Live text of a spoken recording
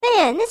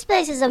man, this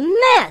place is a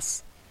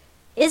mess.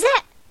 Is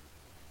that...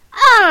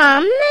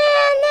 Aw,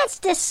 man, that's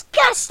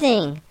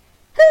disgusting.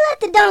 Who let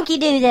the donkey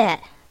do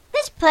that?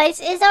 This place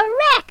is a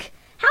wreck.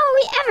 How are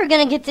we ever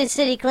going to get this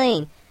city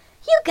clean?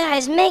 You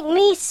guys make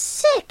me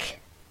sick.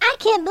 I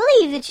can't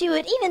believe that you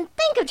would even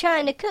think of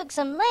trying to cook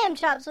some lamb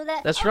chops with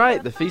that... That's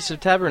right, the Feast of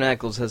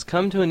Tabernacles has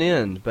come to an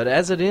end, but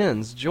as it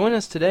ends, join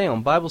us today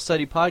on Bible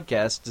Study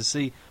Podcast to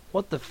see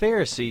what the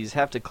Pharisees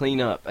have to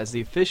clean up as the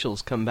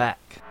officials come back.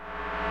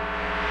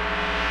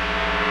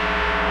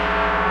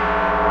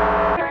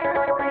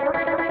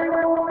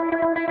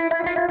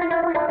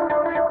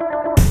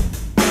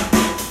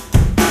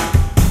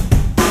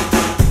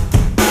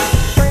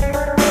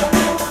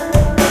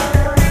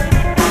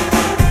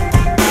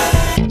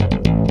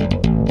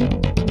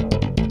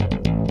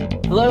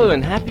 Hello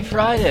and happy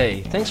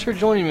Friday! Thanks for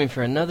joining me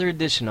for another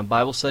edition of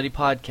Bible Study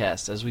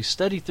Podcast as we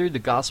study through the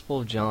Gospel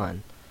of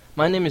John.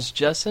 My name is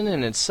Justin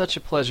and it's such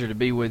a pleasure to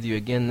be with you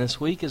again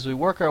this week as we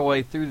work our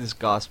way through this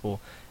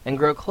Gospel and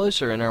grow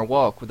closer in our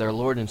walk with our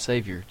Lord and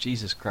Savior,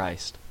 Jesus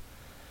Christ.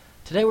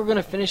 Today we're going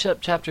to finish up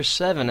chapter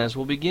 7 as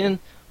we'll begin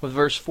with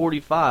verse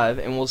 45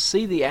 and we'll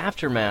see the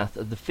aftermath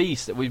of the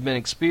feast that we've been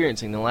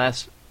experiencing the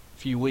last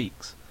few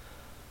weeks.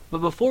 But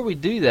before we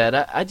do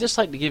that, I'd just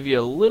like to give you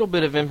a little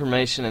bit of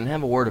information and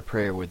have a word of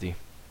prayer with you.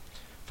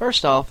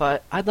 First off,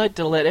 I'd like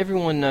to let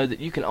everyone know that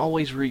you can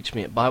always reach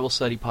me at Bible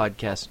Study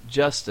Podcast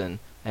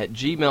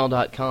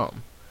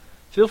Justin@gmail.com.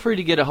 Feel free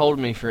to get a hold of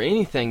me for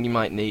anything you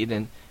might need,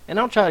 and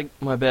I'll try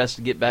my best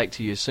to get back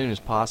to you as soon as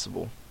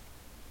possible.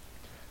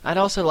 I'd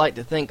also like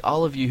to thank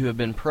all of you who have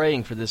been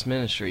praying for this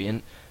ministry,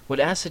 and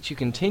would ask that you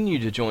continue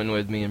to join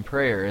with me in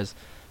prayer as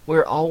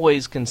we're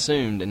always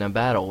consumed in a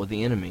battle with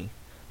the enemy,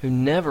 who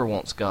never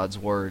wants God's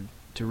Word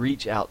to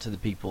reach out to the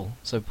people.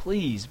 So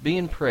please be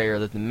in prayer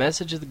that the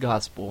message of the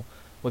gospel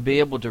would be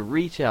able to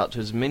reach out to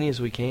as many as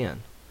we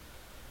can.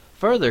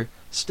 Further,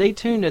 stay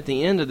tuned at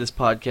the end of this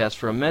podcast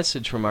for a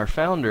message from our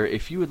founder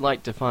if you would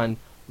like to find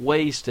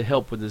ways to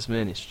help with this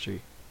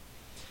ministry.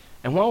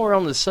 And while we're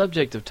on the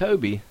subject of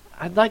Toby,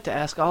 I'd like to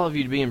ask all of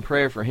you to be in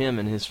prayer for him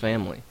and his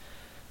family.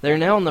 They're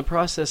now in the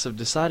process of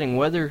deciding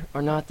whether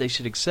or not they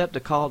should accept a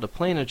call to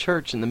plant a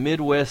church in the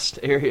Midwest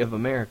area of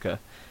America.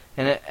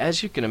 And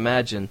as you can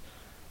imagine,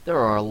 there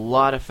are a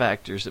lot of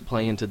factors that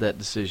play into that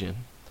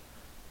decision.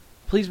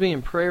 Please be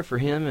in prayer for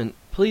him, and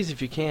please,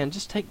 if you can,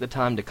 just take the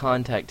time to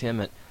contact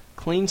him at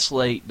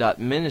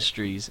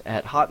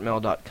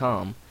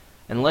cleanslate.ministries@hotmail.com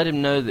and let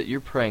him know that you're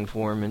praying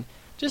for him, and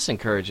just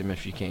encourage him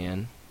if you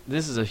can.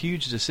 This is a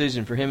huge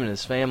decision for him and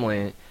his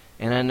family,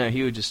 and I know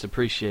he would just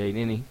appreciate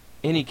any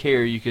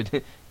care you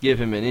could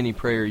give him and any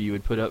prayer you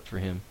would put up for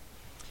him.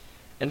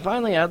 And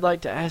finally, I'd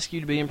like to ask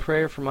you to be in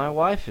prayer for my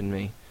wife and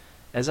me,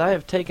 as I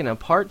have taken a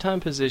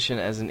part-time position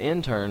as an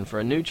intern for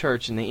a new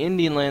church in the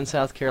Indian Land,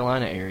 South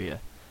Carolina area.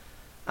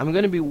 I'm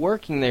going to be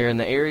working there in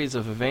the areas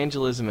of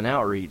evangelism and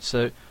outreach,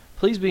 so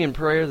please be in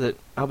prayer that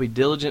I'll be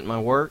diligent in my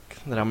work,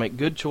 that I'll make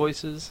good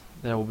choices,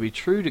 that I will be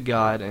true to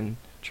God and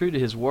true to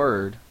His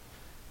Word,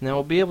 and that I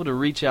will be able to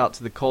reach out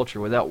to the culture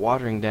without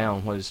watering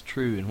down what is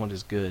true and what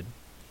is good.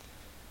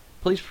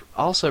 Please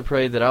also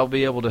pray that I'll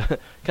be able to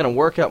kind of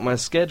work out my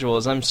schedule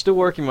as I'm still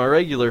working my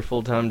regular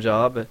full-time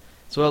job, as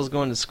well as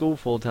going to school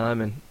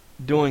full-time and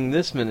doing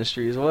this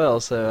ministry as well.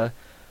 So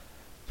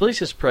please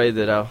just pray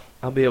that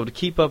I'll be able to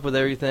keep up with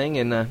everything.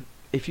 And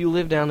if you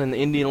live down in the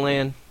Indian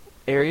Land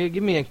area,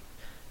 give me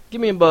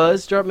a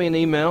buzz, drop me an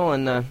email,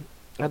 and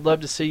I'd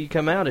love to see you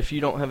come out if you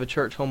don't have a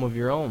church home of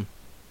your own.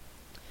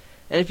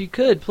 And if you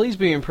could, please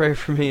be in prayer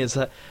for me as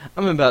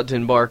I'm about to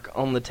embark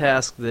on the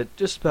task that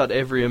just about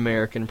every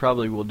American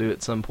probably will do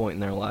at some point in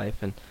their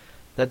life, and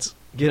that's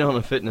get on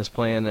a fitness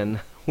plan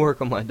and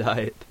work on my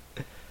diet.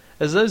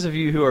 As those of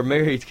you who are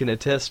married can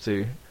attest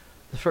to,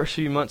 the first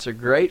few months are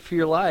great for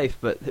your life,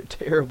 but they're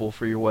terrible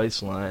for your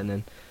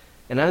waistline.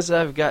 And as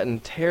I've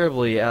gotten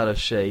terribly out of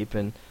shape,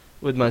 and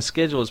with my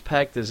schedule as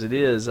packed as it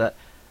is, I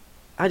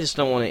just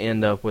don't want to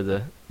end up with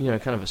a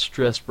kind of a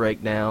stress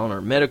breakdown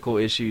or medical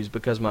issues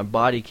because my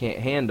body can't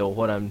handle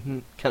what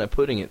I'm kind of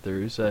putting it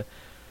through. So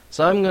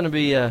I'm going to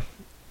be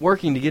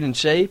working to get in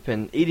shape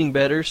and eating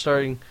better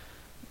starting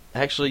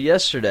actually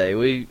yesterday.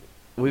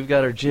 We've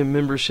got our gym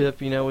membership.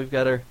 We've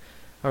got our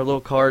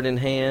little card in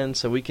hand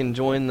so we can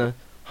join the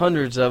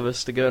hundreds of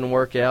us to go and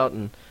work out.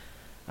 And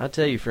I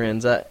tell you,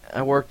 friends,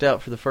 I worked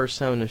out for the first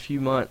time in a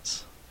few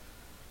months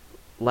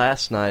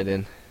last night,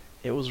 and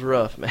it was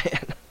rough,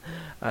 man.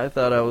 I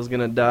thought I was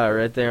going to die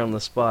right there on the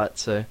spot.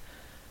 So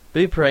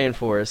be praying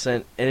for us.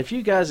 And if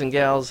you guys and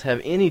gals have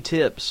any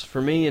tips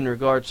for me in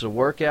regards to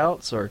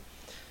workouts or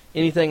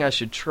anything I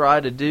should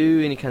try to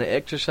do, any kind of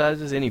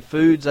exercises, any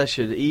foods I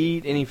should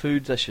eat, any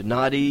foods I should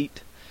not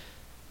eat,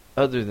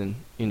 other than,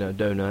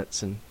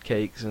 donuts and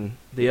cakes and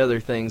the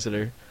other things that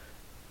are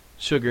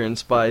sugar and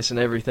spice and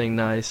everything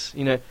nice.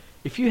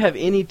 If you have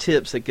any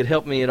tips that could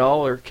help me at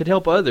all or could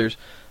help others,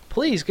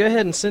 please go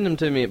ahead and send them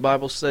to me at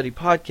Bible Study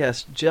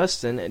Podcast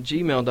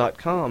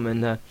Justin@gmail.com.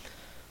 And I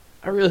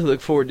really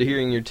look forward to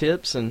hearing your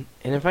tips. And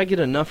if I get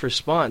enough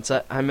response,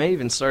 I may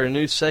even start a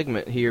new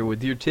segment here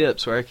with your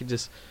tips where I could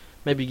just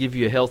maybe give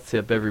you a health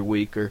tip every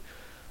week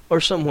or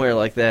somewhere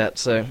like that.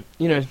 So,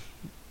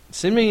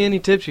 send me any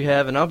tips you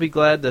have, and I'll be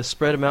glad to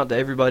spread them out to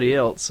everybody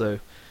else. So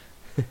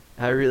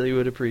I really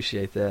would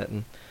appreciate that.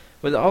 And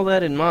with all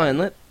that in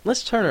mind,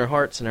 let's turn our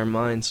hearts and our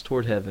minds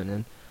toward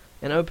heaven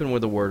and open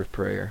with a word of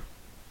prayer.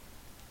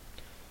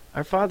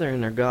 Our Father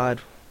and our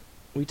God,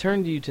 we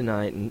turn to you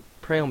tonight and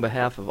pray on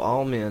behalf of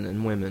all men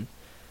and women,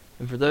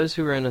 and for those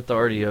who are in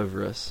authority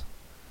over us,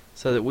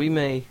 so that we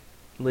may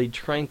lead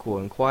tranquil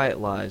and quiet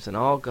lives in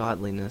all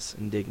godliness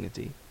and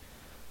dignity.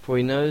 For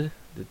we know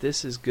that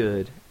this is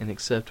good and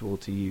acceptable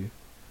to you.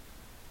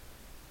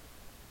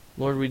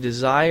 Lord, we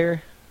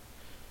desire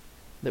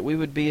that we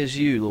would be as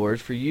you, Lord,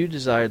 for you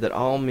desire that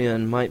all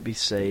men might be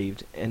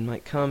saved and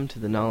might come to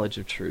the knowledge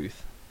of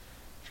truth.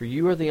 For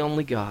you are the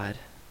only God,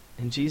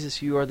 and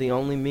Jesus, you are the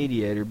only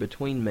mediator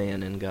between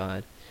man and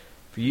God.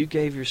 For you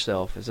gave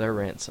yourself as our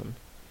ransom,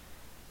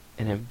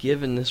 and have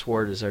given this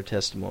word as our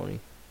testimony.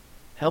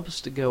 Help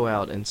us to go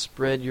out and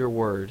spread your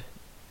word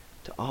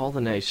to all the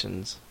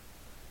nations,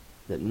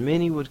 that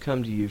many would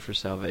come to you for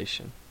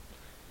salvation.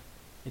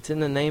 It's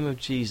in the name of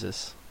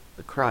Jesus,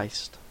 the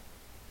Christ,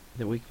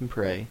 that we can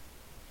pray.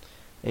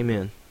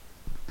 Amen.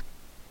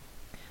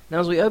 Now,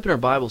 as we open our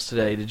Bibles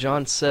today to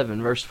John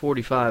 7, verse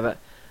 45,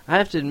 I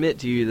have to admit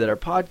to you that our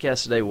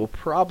podcast today will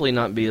probably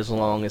not be as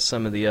long as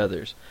some of the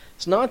others.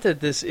 It's not that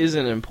this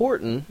isn't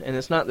important, and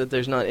it's not that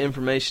there's not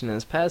information in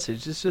this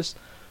passage. It's just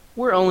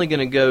we're only going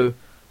to go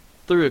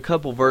through a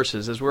couple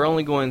verses, as we're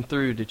only going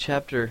through to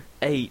chapter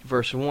 8,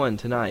 verse 1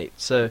 tonight.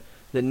 So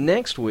that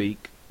next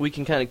week we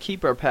can kind of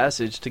keep our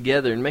passage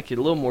together and make it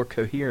a little more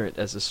coherent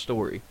as a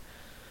story.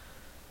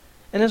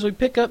 And as we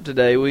pick up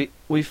today,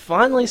 we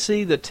finally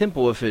see the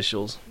temple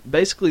officials,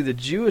 basically the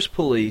Jewish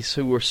police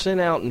who were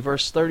sent out in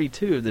verse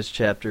 32 of this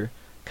chapter,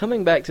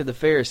 coming back to the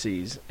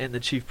Pharisees and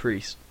the chief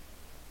priests.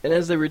 And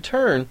as they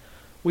return,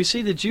 we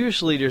see the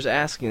Jewish leaders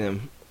asking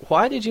them,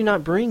 "Why did you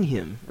not bring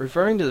him?"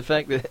 Referring to the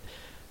fact that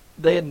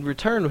they had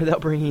returned without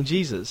bringing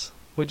Jesus,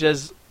 which,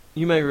 as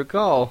you may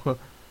recall,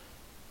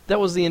 that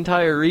was the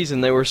entire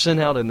reason they were sent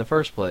out in the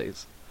first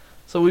place.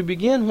 So we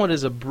begin what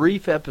is a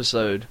brief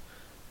episode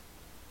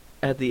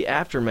at the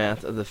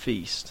aftermath of the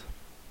feast.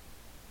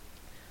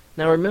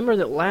 Now remember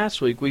that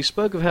last week we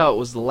spoke of how it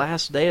was the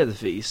last day of the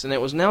feast, and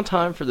it was now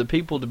time for the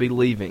people to be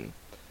leaving.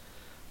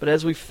 But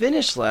as we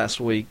finished last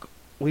week,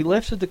 we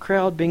left with the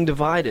crowd being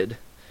divided,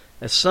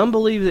 as some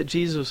believed that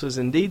Jesus was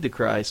indeed the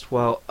Christ,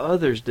 while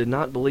others did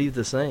not believe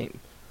the same.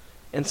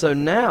 And so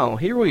now,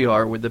 here we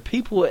are with the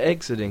people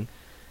exiting,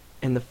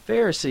 and the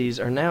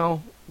Pharisees are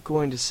now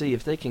going to see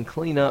if they can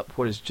clean up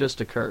what has just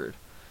occurred.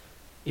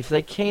 If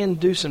they can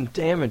do some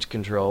damage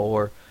control,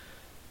 or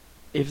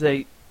if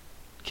they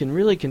can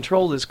really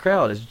control this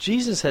crowd, as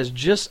Jesus has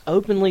just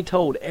openly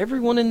told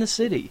everyone in the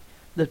city,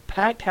 the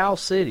packed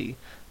house city,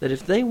 that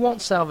if they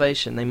want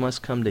salvation, they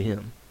must come to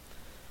him.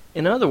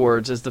 In other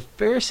words, as the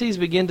Pharisees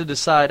begin to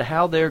decide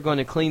how they're going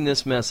to clean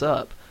this mess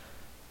up,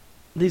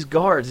 these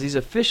guards, these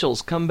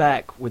officials, come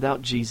back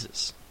without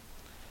Jesus.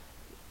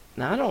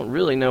 Now, I don't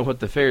really know what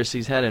the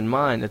Pharisees had in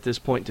mind at this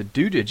point to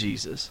do to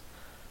Jesus,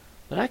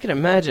 but I can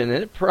imagine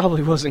that it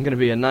probably wasn't going to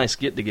be a nice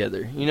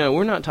get-together.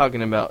 We're not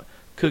talking about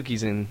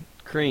cookies and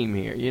cream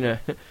here,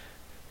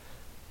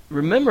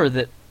 Remember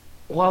that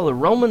while the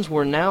Romans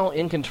were now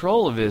in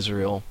control of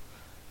Israel,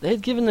 they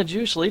had given the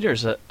Jewish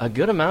leaders a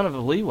good amount of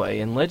leeway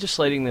in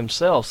legislating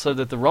themselves so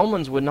that the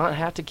Romans would not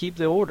have to keep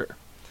the order.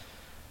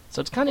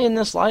 So it's kind of in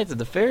this light that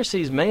the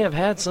Pharisees may have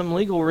had some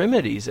legal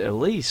remedies, at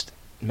least,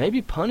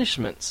 maybe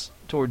punishments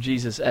toward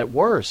Jesus at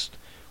worst,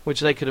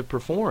 which they could have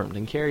performed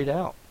and carried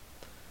out.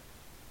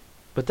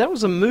 But that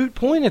was a moot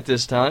point at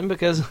this time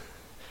because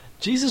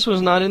Jesus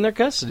was not in their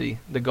custody.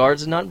 The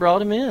guards had not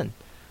brought him in.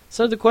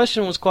 So the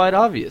question was quite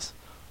obvious.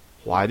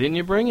 Why didn't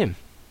you bring him?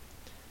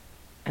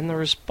 And the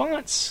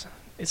response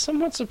is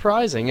somewhat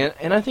surprising,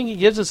 and I think it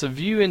gives us a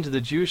view into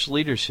the Jewish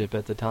leadership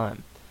at the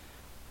time.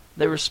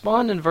 They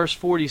respond in verse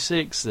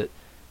 46 that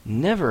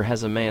never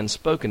has a man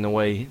spoken the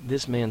way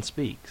this man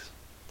speaks.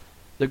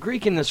 The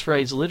Greek in this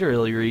phrase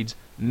literally reads,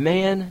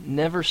 "Man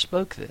never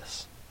spoke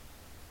this."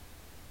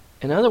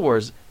 In other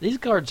words, these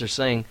guards are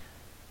saying,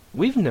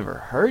 we've never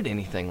heard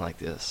anything like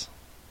this.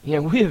 We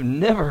have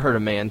never heard a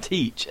man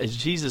teach as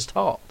Jesus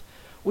taught.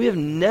 We have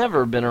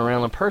never been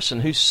around a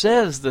person who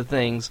says the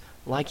things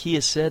like he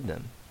has said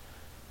them.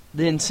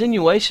 The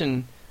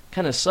insinuation,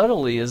 kind of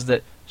subtly, is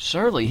that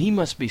surely he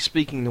must be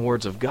speaking the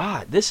words of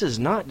God. This is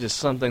not just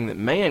something that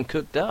man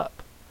cooked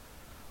up.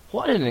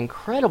 What an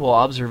incredible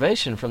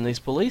observation from these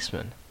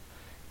policemen.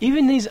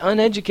 Even these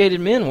uneducated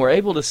men were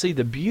able to see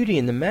the beauty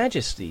and the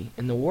majesty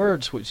in the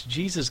words which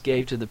Jesus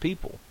gave to the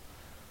people.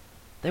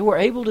 They were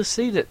able to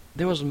see that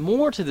there was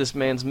more to this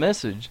man's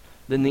message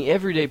than the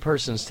everyday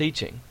person's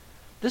teaching.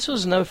 This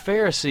was no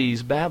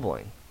Pharisees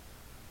babbling.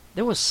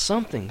 There was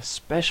something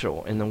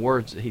special in the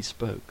words that he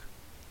spoke.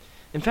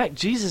 In fact,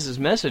 Jesus'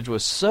 message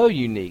was so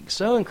unique,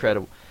 so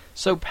incredible,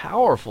 so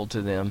powerful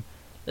to them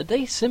that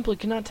they simply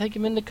could not take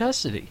him into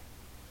custody.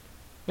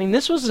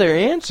 This was their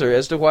answer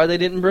as to why they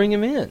didn't bring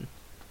him in.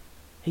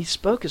 He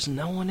spoke as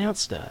no one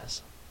else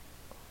does.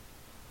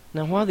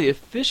 Now, while the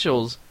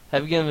officials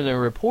have given a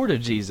report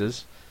of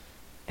Jesus,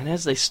 and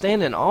as they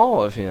stand in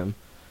awe of him,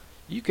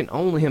 you can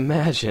only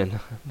imagine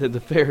that the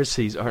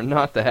Pharisees are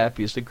not the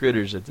happiest of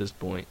critters at this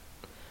point.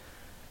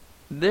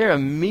 Their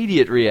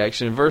immediate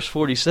reaction in verse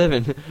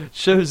 47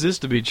 shows this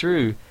to be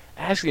true,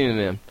 asking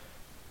them,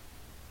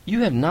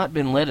 "You have not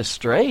been led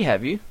astray,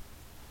 have you?"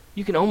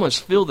 You can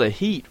almost feel the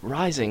heat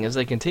rising as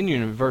they continue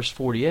in verse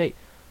 48.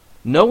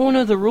 "No one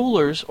of the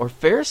rulers or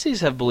Pharisees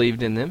have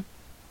believed in them,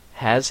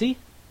 has he?"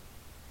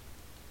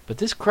 But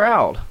this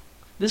crowd,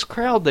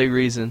 they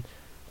reason,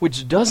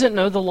 which doesn't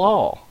know the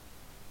law,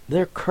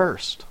 they're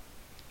cursed.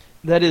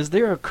 That is,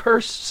 they're a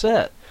cursed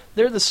set.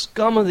 They're the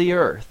scum of the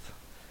earth.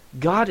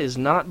 God is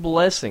not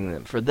blessing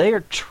them, for they are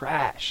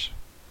trash.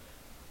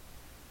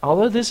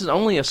 Although this is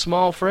only a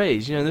small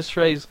phrase, this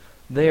phrase,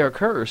 "they are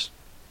cursed,"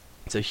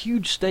 it's a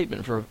huge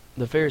statement for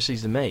the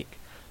Pharisees to make.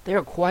 They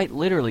are quite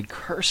literally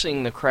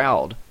cursing the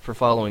crowd for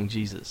following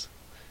Jesus.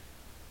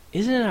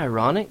 Isn't it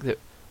ironic that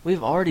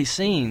we've already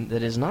seen that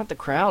it is not the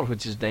crowd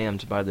which is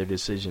damned by their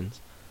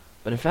decisions,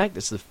 but in fact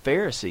it's the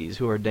Pharisees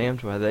who are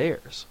damned by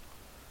theirs?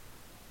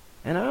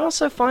 And I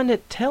also find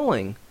it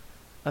telling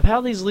of how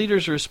these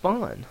leaders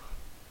respond.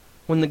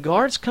 When the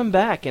guards come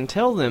back and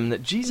tell them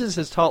that Jesus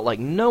has taught like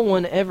no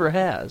one ever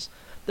has,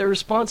 their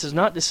response is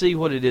not to see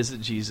what it is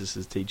that Jesus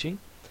is teaching.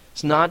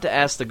 It's not to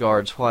ask the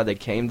guards why they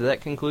came to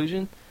that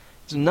conclusion.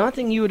 It's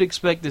nothing you would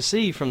expect to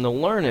see from the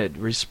learned,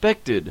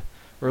 respected,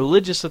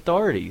 religious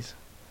authorities.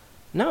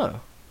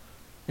 No.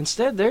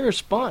 Instead, their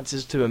response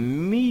is to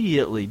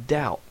immediately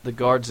doubt the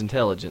guards'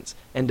 intelligence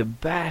and to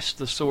bash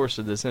the source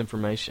of this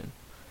information.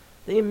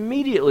 They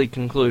immediately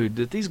conclude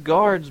that these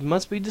guards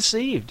must be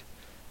deceived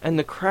and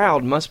the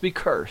crowd must be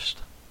cursed.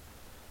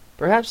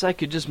 Perhaps I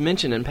could just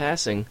mention in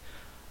passing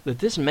that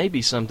this may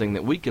be something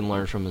that we can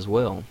learn from as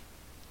well.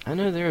 I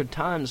know there are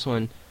times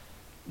when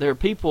there are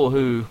people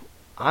who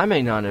I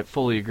may not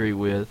fully agree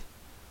with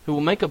who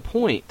will make a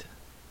point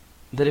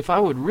that if I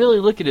would really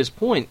look at his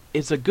point,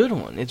 it's a good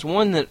one. It's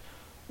one that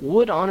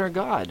would honor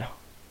God.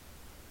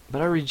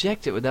 But I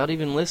reject it without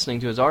even listening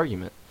to his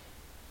argument.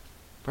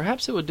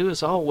 Perhaps it would do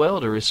us all well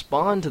to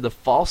respond to the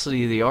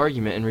falsity of the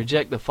argument and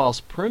reject the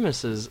false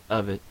premises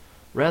of it,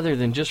 rather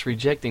than just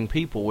rejecting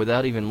people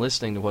without even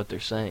listening to what they're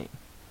saying.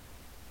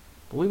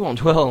 But we won't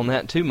dwell on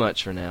that too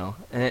much for now.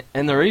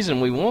 And the reason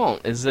we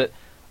won't is that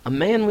a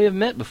man we have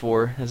met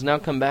before has now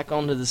come back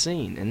onto the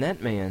scene, and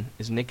that man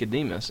is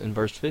Nicodemus in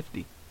verse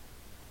 50.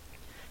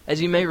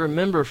 As you may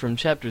remember from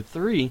chapter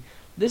 3,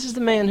 this is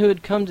the man who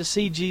had come to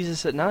see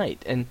Jesus at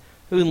night, and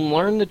who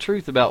learned the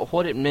truth about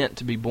what it meant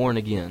to be born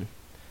again.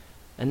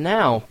 And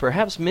now,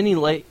 perhaps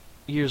many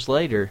years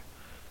later,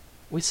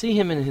 we see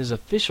him in his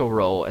official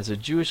role as a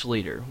Jewish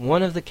leader,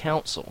 one of the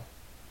council.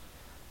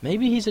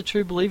 Maybe he's a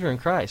true believer in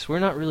Christ. We're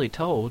not really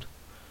told.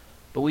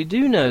 But we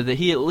do know that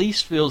he at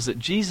least feels that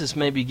Jesus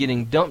may be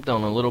getting dumped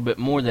on a little bit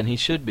more than he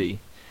should be.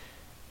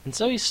 And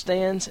so he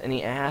stands and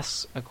he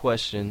asks a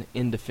question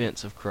in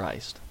defense of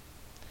Christ.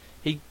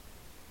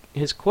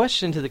 His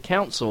question to the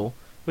council,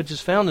 which is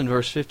found in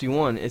verse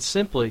 51, is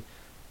simply,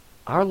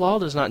 "Our law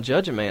does not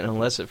judge a man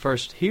unless it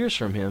first hears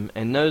from him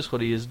and knows what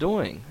he is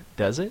doing,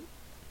 does it?"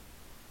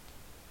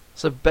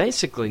 So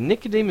basically,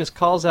 Nicodemus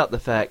calls out the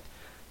fact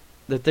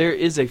that there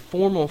is a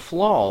formal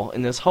flaw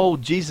in this whole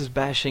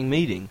Jesus-bashing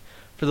meeting,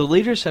 for the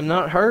leaders have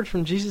not heard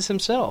from Jesus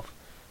himself,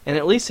 and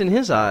at least in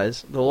his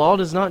eyes, the law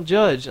does not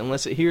judge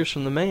unless it hears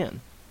from the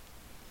man.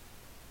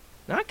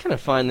 Now, I kind of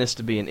find this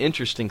to be an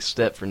interesting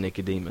step for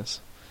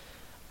Nicodemus.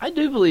 I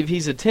do believe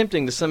he's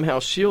attempting to somehow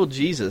shield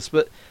Jesus,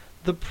 but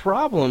the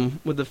problem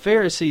with the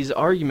Pharisees'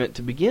 argument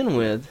to begin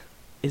with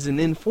is an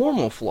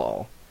informal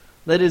flaw.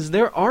 That is,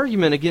 their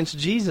argument against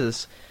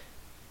Jesus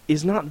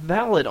is not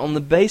valid on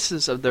the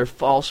basis of their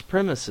false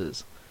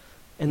premises.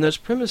 And those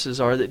premises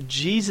are that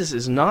Jesus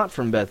is not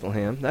from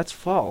Bethlehem, that's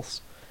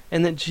false,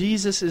 and that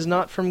Jesus is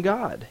not from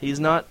God. He's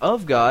not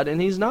of God,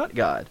 and he's not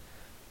God.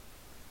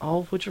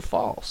 All of which are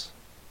false.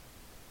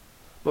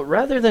 But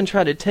rather than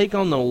try to take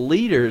on the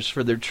leaders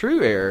for their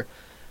true error,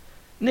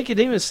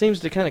 Nicodemus seems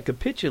to kind of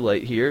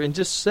capitulate here and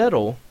just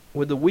settle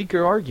with the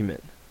weaker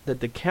argument, that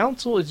the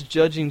council is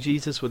judging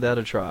Jesus without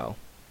a trial.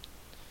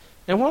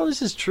 And while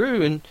this is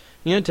true, and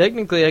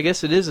technically I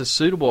guess it is a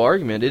suitable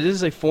argument, it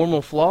is a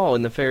formal flaw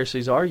in the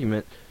Pharisees'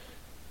 argument,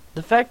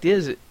 the fact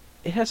is it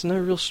has no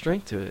real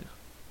strength to it.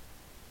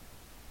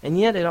 And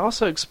yet it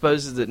also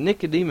exposes that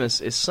Nicodemus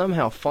is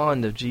somehow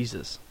fond of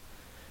Jesus.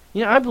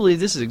 I believe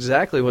this is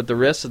exactly what the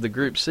rest of the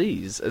group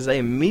sees as they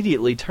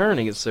immediately turn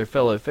against their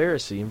fellow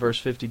Pharisee in verse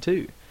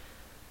 52.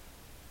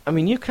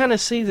 You kind of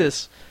see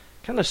this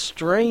kind of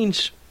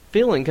strange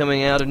feeling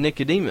coming out of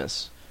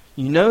Nicodemus.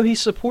 He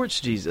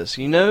supports Jesus.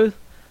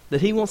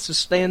 That he wants to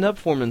stand up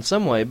for him in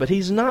some way, but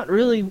he's not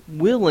really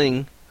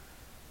willing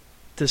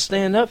to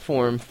stand up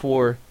for him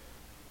for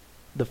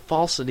the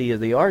falsity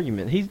of the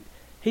argument.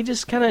 He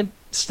just kind of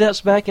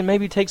steps back and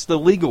maybe takes the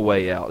legal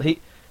way out.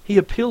 He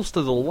appeals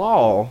to the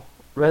law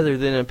rather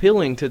than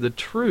appealing to the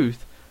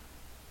truth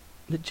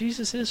that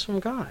Jesus is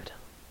from God.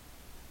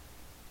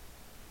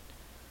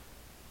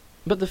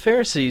 But the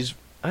Pharisees,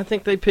 I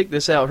think they picked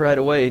this out right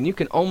away, and you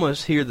can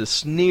almost hear the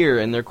sneer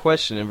in their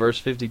question in verse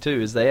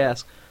 52 as they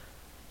ask,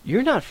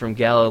 "You're not from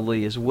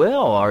Galilee as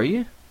well, are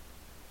you?"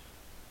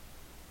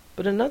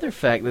 But another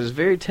fact that is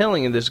very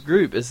telling in this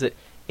group is that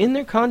in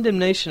their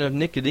condemnation of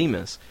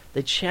Nicodemus,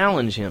 they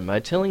challenge him by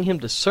telling him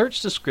to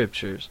search the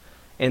Scriptures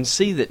and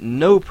see that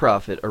no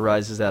prophet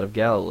arises out of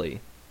Galilee.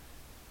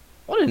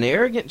 What an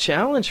arrogant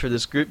challenge for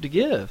this group to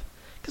give,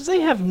 because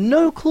they have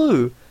no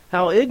clue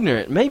how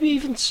ignorant, maybe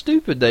even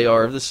stupid they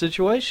are of the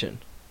situation.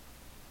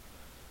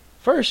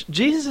 First,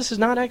 Jesus is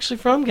not actually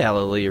from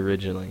Galilee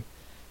originally.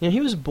 He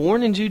was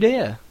born in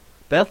Judea.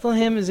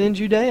 Bethlehem is in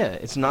Judea.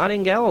 It's not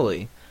in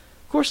Galilee.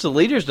 Of course, the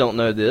leaders don't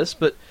know this,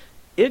 but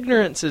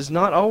ignorance is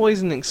not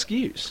always an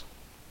excuse.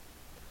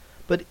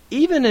 But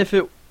even if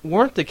it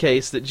weren't the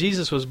case that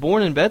Jesus was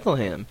born in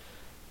Bethlehem,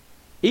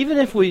 even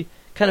if we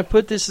kind of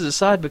put this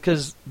aside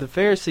because the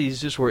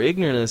Pharisees just were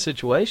ignorant of the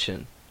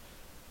situation,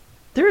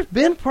 there have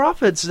been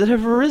prophets that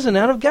have arisen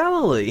out of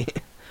Galilee.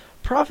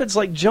 Prophets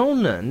like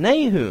Jonah,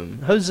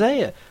 Nahum,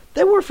 Hosea,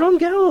 they were from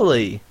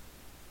Galilee.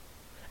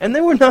 And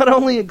they were not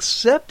only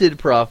accepted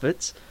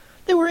prophets,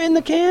 they were in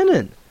the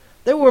canon.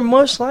 They were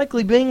most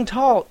likely being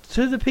taught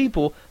to the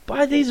people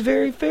by these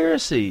very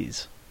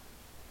Pharisees.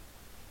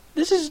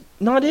 This is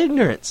not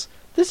ignorance.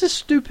 This is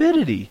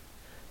stupidity.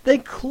 They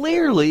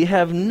clearly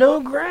have no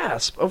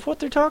grasp of what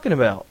they're talking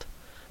about.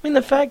 I mean,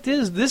 the fact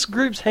is, this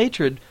group's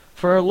hatred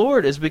for our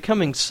Lord is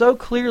becoming so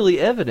clearly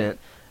evident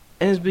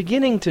and is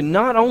beginning to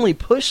not only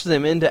push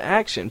them into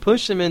action,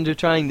 push them into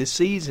trying to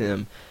seize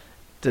him,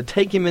 to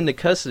take him into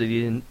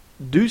custody and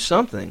do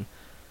something,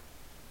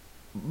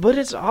 but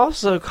it's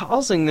also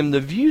causing them to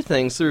view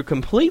things through a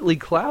completely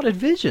clouded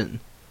vision.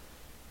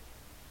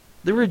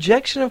 The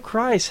rejection of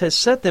Christ has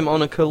set them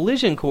on a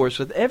collision course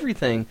with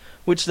everything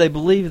which they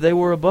believed they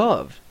were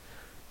above.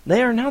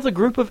 They are now the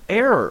group of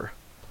error.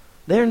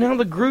 They are now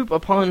the group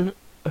upon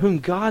whom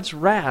God's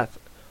wrath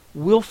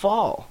will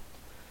fall.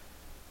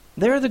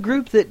 They're the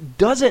group that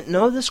doesn't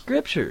know the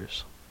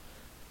Scriptures.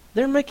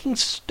 They're making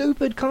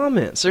stupid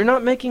comments. They're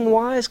not making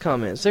wise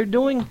comments. They're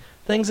doing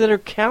things that are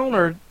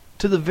counter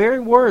to the very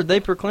word they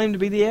proclaim to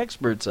be the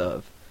experts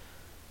of.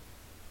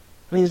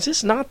 I mean, is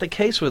this not the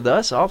case with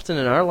us often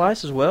in our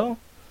lives as well?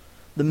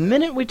 The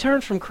minute we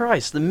turn from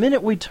Christ, the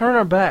minute we turn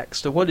our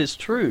backs to what is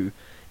true,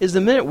 is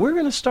the minute we're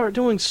going to start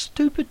doing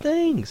stupid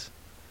things.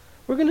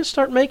 We're going to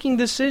start making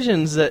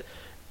decisions that,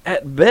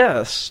 at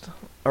best,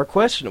 are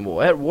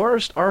questionable, at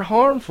worst, are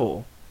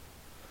harmful.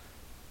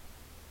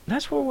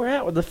 That's where we're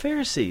at with the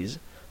Pharisees.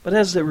 But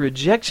as the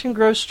rejection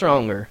grows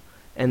stronger,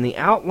 and the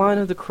outline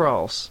of the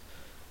cross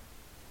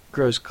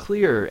grows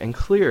clearer and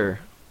clearer,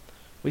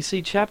 we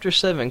see chapter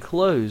 7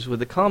 close with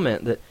the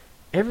comment that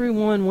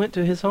everyone went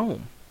to his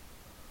home.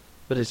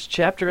 But as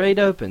chapter 8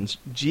 opens,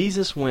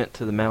 Jesus went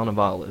to the Mount of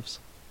Olives.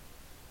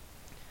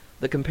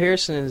 The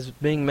comparison is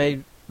being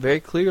made very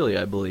clearly,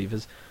 I believe,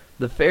 as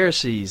the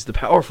Pharisees, the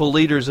powerful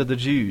leaders of the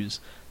Jews,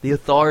 the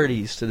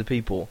authorities to the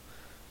people,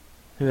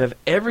 who have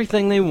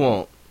everything they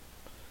want,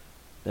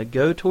 that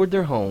go toward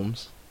their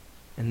homes,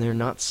 and they're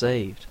not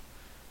saved.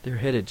 They're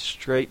headed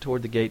straight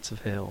toward the gates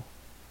of hell.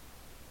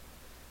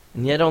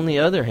 And yet on the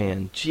other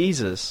hand,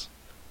 Jesus,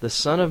 the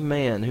Son of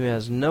Man, who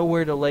has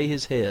nowhere to lay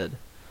his head,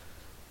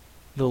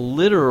 the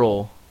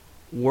literal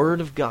Word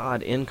of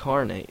God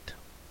incarnate,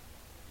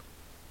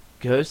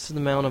 goes to the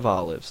Mount of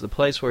Olives, the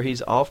place where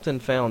he's often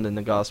found in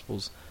the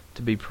Gospels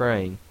to be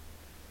praying,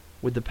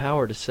 with the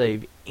power to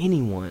save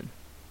anyone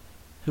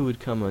who would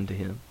come unto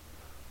him.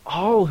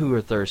 All who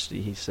are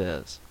thirsty, he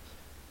says,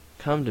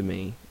 come to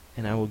me,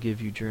 and I will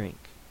give you drink.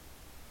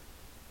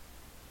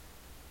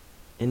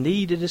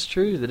 Indeed, it is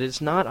true that it's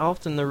not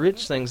often the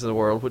rich things of the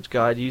world which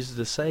God uses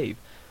to save,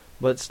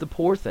 but it's the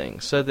poor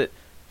things, so that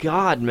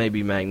God may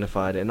be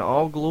magnified and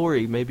all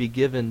glory may be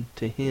given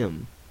to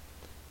him.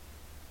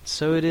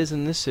 So it is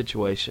in this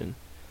situation.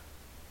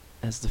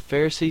 As the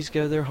Pharisees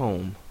go their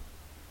home,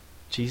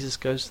 Jesus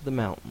goes to the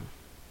mountain.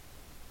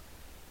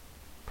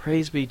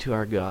 Praise be to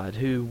our God,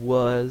 who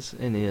was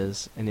and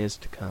is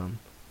to come.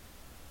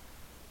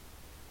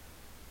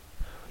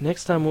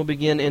 Next time we'll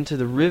begin into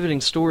the riveting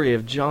story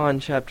of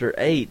John chapter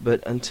 8,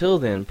 but until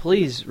then,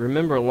 please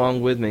remember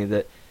along with me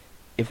that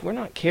if we're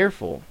not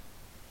careful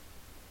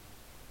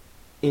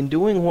in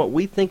doing what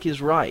we think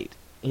is right,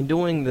 in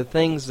doing the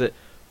things that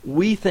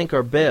we think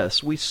are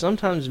best, we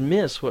sometimes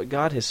miss what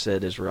God has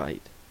said is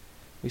right.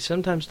 We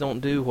sometimes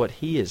don't do what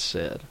He has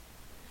said.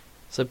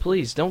 So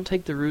please, don't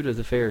take the route of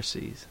the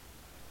Pharisees.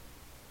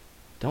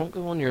 Don't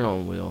go on your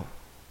own will.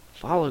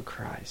 Follow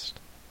Christ.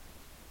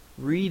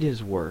 Read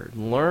His Word.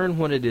 Learn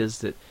what it is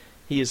that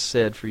He has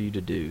said for you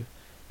to do.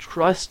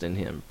 Trust in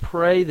Him.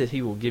 Pray that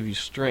He will give you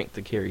strength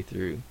to carry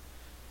through.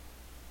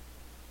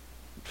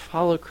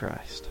 Follow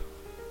Christ.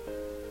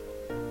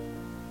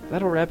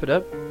 That'll wrap it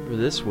up for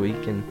this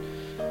week, and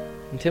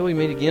until we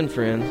meet again,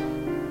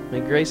 friends, may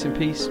grace and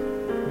peace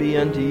be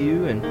unto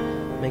you, and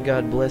may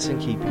God bless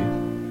and keep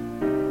you.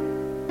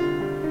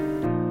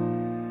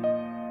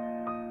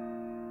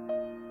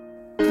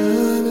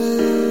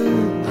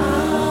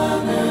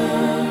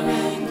 Honor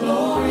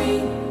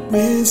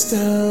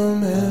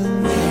wisdom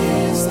and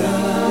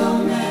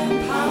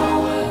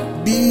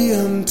power be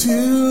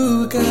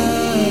unto God.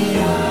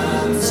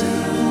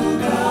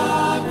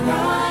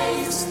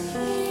 Christ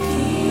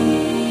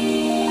King.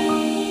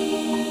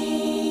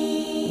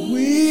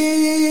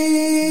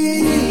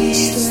 We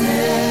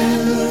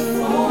stand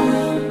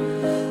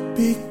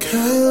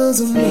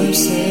because of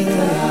mercy,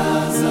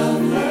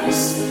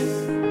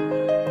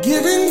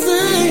 giving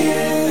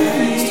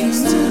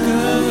thanks to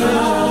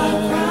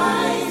God.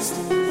 Christ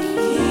King.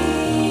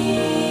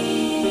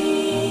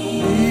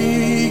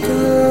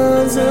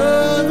 Because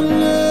of love,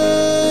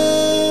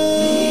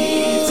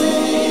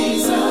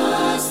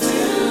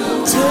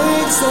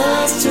 takes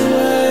us to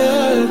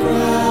higher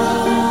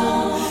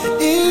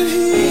ground. In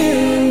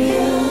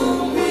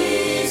Him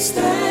we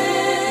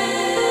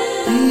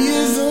stand. He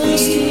is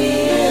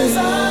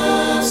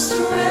our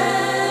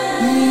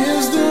strength. He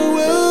is the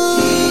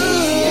one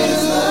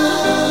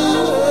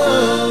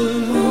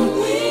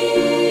whom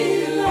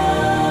we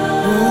love.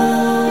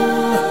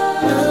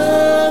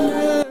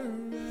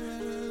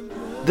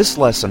 This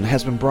lesson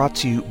has been brought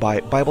to you by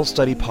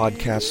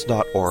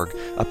BibleStudyPodcasts.org,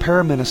 a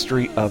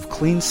paraministry of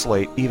Clean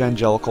Slate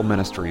Evangelical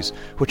Ministries,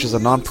 which is a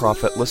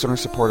nonprofit,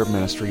 listener-supported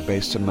ministry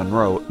based in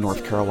Monroe,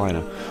 North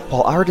Carolina.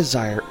 While our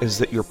desire is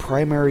that your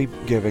primary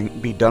giving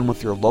be done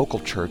with your local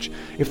church,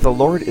 if the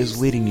Lord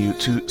is leading you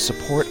to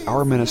support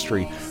our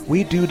ministry,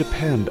 we do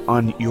depend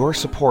on your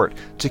support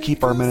to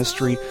keep our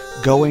ministry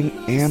going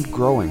and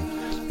growing.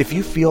 If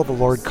you feel the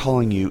Lord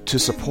calling you to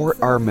support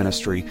our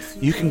ministry,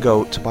 you can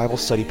go to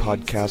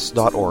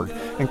BibleStudyPodcasts.org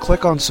and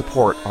click on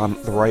Support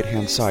on the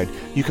right-hand side.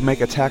 You can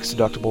make a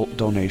tax-deductible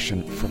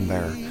donation from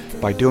there.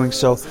 By doing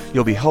so,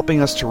 you'll be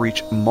helping us to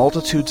reach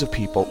multitudes of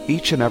people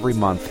each and every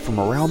month from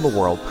around the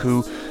world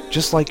who,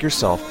 just like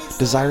yourself,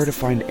 desire to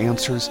find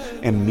answers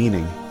and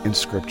meaning in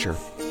Scripture.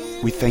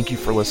 We thank you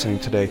for listening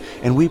today,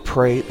 and we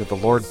pray that the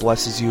Lord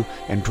blesses you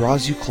and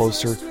draws you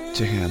closer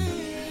to Him.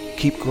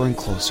 Keep growing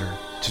closer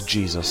to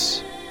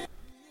Jesus.